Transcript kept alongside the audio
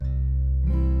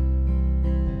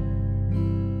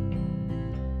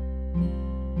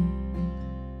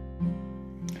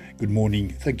Good morning.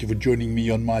 Thank you for joining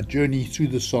me on my journey through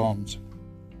the Psalms.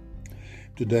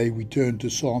 Today we turn to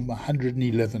Psalm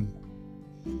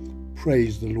 111.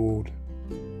 Praise the Lord.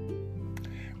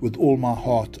 With all my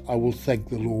heart I will thank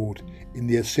the Lord in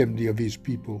the assembly of his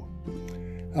people.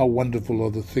 How wonderful are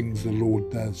the things the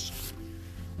Lord does.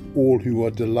 All who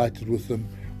are delighted with them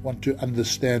want to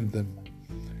understand them.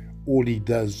 All he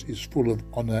does is full of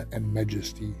honor and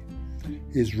majesty.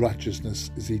 His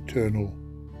righteousness is eternal.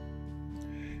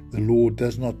 The Lord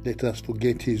does not let us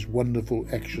forget his wonderful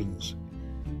actions.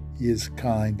 He is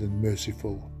kind and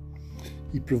merciful.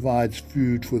 He provides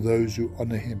food for those who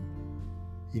honor him.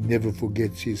 He never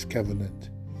forgets his covenant.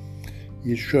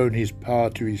 He has shown his power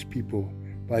to his people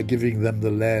by giving them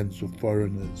the lands of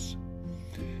foreigners.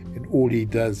 In all he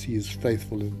does, he is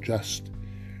faithful and just.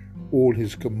 All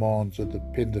his commands are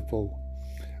dependable.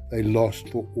 They last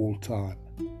for all time.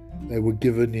 They were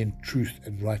given in truth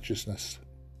and righteousness.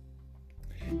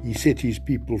 He set his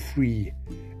people free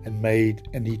and made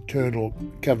an eternal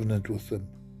covenant with them.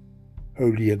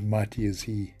 Holy and mighty is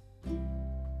he.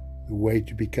 The way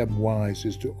to become wise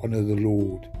is to honor the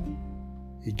Lord.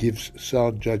 He gives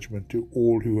sound judgment to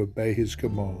all who obey his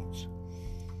commands.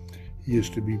 He is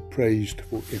to be praised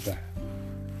forever.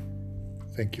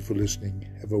 Thank you for listening.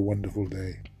 Have a wonderful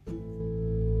day.